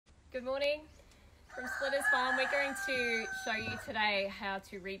Good morning from Splitters Farm. We're going to show you today how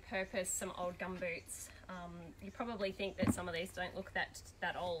to repurpose some old gumboots. You probably think that some of these don't look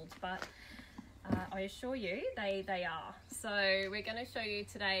that old, but I assure you they are. So we're going to show you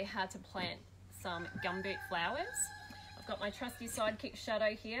today how to plant some gumboot flowers. I've got my trusty sidekick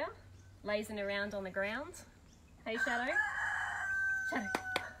Shadow here, lazing around on the ground. Hey Shadow. Shadow,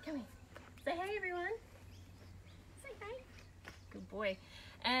 come here. Say hey everyone. Say hey. Good boy.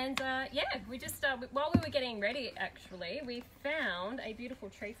 And yeah, we just, while we were getting ready actually, we found a beautiful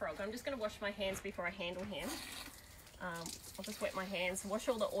tree frog. I'm just going to wash my hands before I handle him. I'll just wet my hands, wash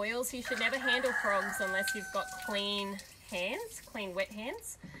all the oils. You should never handle frogs unless you've got clean hands, clean wet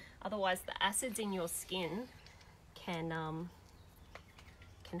hands. Otherwise the acids in your skin can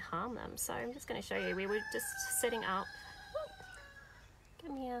harm them. So I'm just going to show you, we were just setting up,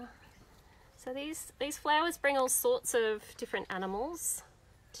 come here. So these flowers bring all sorts of different animals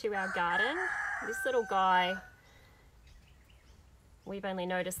to our garden. This little guy we've only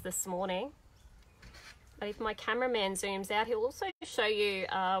noticed this morning, but if my cameraman zooms out, he'll also show you,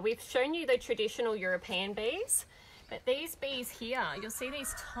 we've shown you the traditional European bees, but these bees here, you'll see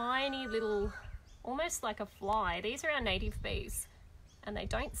these tiny little, almost like a fly. These are our native bees and they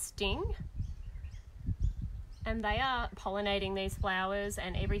don't sting, and they are pollinating these flowers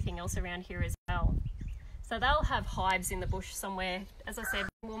and everything else around here as well. So they'll have hives in the bush somewhere. As I said,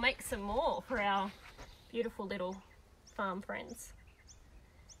 we'll make some more for our beautiful little farm friends.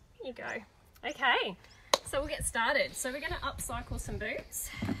 Here you go. Okay, so we'll get started. So we're going to upcycle some boots.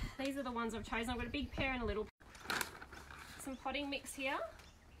 These are the ones I've chosen. I've got a big pair and a little pair. Some potting mix here.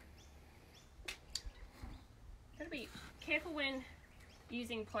 Got to be careful when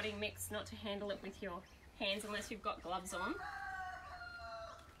using potting mix not to handle it with your hands unless you've got gloves on.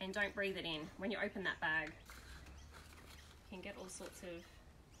 And don't breathe it in. When you open that bag, you can get all sorts of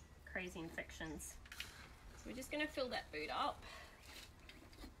crazy infections. So we're just going to fill that boot up.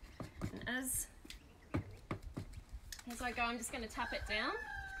 And as I go, I'm just going to tap it down.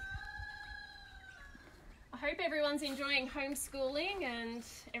 I hope everyone's enjoying homeschooling and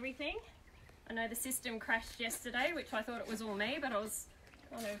everything. I know the system crashed yesterday, which I thought it was all me, but I was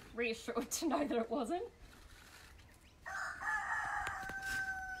kind of reassured to know that it wasn't.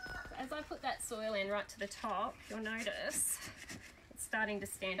 As I put that soil in right to the top, you'll notice it's starting to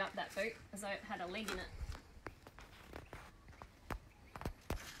stand up, that boot, as though it had a leg in it.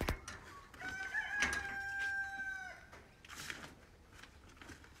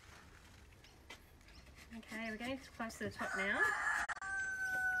 Okay, we're getting close to the top now.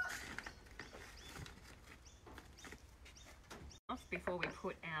 Off before we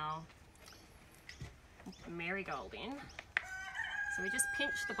put our marigold in. So we just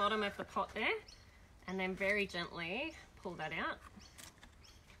pinch the bottom of the pot there and then very gently pull that out.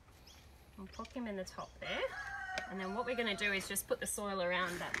 We'll pop him in the top there. And then what we're going to do is just put the soil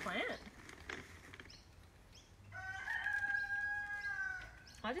around that plant.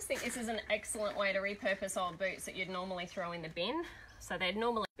 I just think this is an excellent way to repurpose old boots that you'd normally throw in the bin. So they'd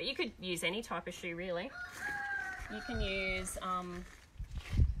normally, but you could use any type of shoe really. You can use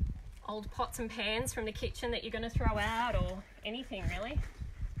old pots and pans from the kitchen that you're going to throw out, or anything really.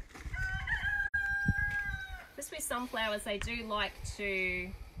 Just with sunflowers, they do like to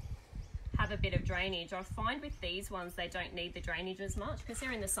have a bit of drainage. I find with these ones they don't need the drainage as much because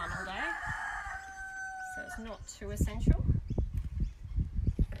they're in the sun all day, so it's not too essential.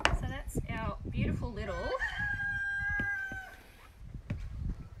 So that's our beautiful little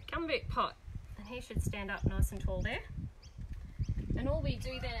gumboot pot, and he should stand up nice and tall there. And all we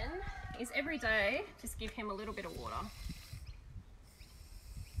do then is every day just give him a little bit of water.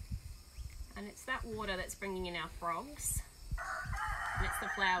 And it's that water that's bringing in our frogs. And it's the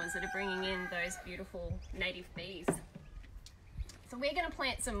flowers that are bringing in those beautiful native bees. So we're going to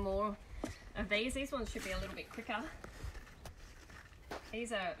plant some more of these. These ones should be a little bit quicker.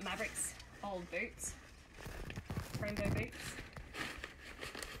 These are Maverick's old boots, rainbow boots.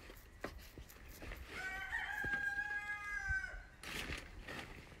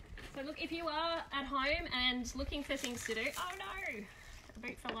 So look, if you are at home and looking for things to do, oh no, the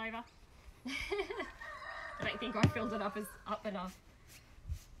boot fell over. I don't think I filled it up enough.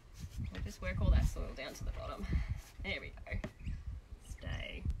 We'll just work all that soil down to the bottom. There we go.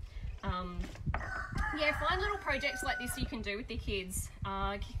 Stay. Yeah, find little projects like this you can do with your kids.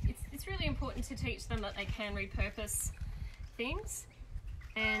 It's really important to teach them that they can repurpose things.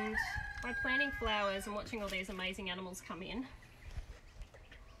 And by planting flowers and watching all these amazing animals come in,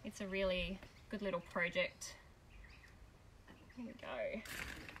 it's a really good little project. Here we go.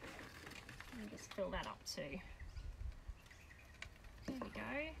 Let me just fill that up too. There we go.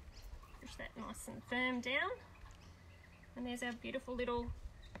 push that nice and firm down. And there's our beautiful little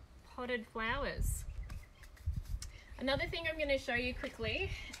potted flowers. Another thing I'm going to show you quickly,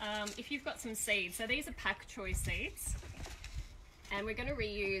 if you've got some seeds, so these are pak choy seeds, and we're going to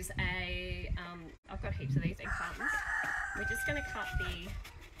reuse I've got heaps of these egg cartons. We're just going to cut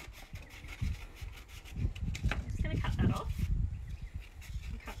that off,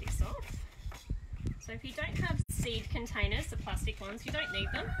 and cut this off. So if you don't have seed containers, the plastic ones, you don't need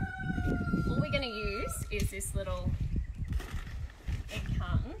them. All we're going to use is this little egg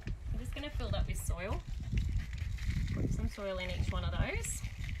carton. I'm just going to fill it up with soil. Put some soil in each one of those. There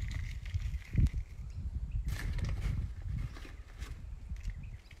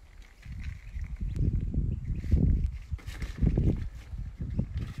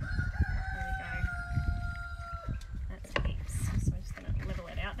we go. That's heaps. So we're just going to level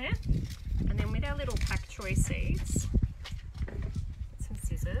it out there. And then with our little pak choy seeds, get some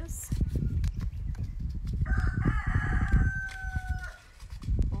scissors.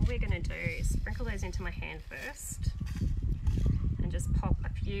 All we're going to do is sprinkle those into my hand first. Just pop a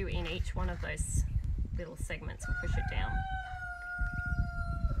few in each one of those little segments and push it down.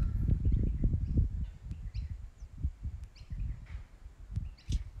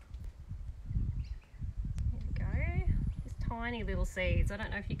 There we go. Just tiny little seeds. I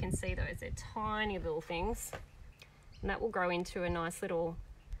don't know if you can see those. They're tiny little things. And that will grow into a nice little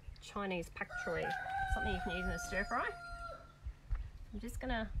Chinese pak choy, something you can use in a stir fry. I'm just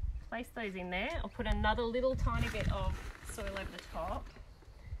going to place those in there. I'll put another little tiny bit of soil over the top.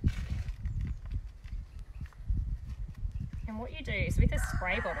 And what you do is with a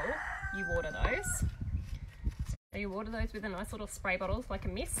spray bottle, you water those. So you water those with a nice little spray bottle, like a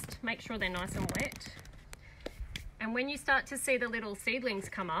mist. Make sure they're nice and wet. And when you start to see the little seedlings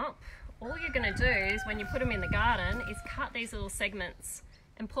come up, all you're going to do is when you put them in the garden is cut these little segments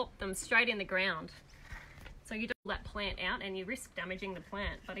and plop them straight in the ground. So you don't pull that plant out and you risk damaging the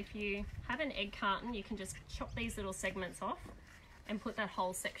plant. But if you have an egg carton, you can just chop these little segments off and put that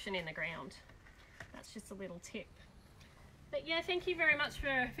whole section in the ground. That's just a little tip. But yeah, thank you very much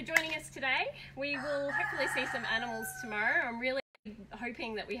for joining us today. We will hopefully see some animals tomorrow. I'm really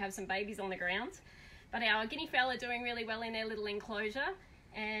hoping that we have some babies on the ground. But our guinea fowl are doing really well in their little enclosure.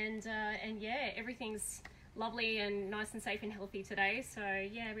 And yeah, everything's lovely and nice and safe and healthy today. So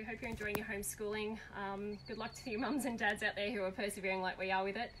yeah, we hope you're enjoying your homeschooling. Good luck to you mums and dads out there who are persevering like we are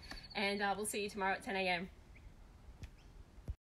with it. And we'll see you tomorrow at 10 a.m.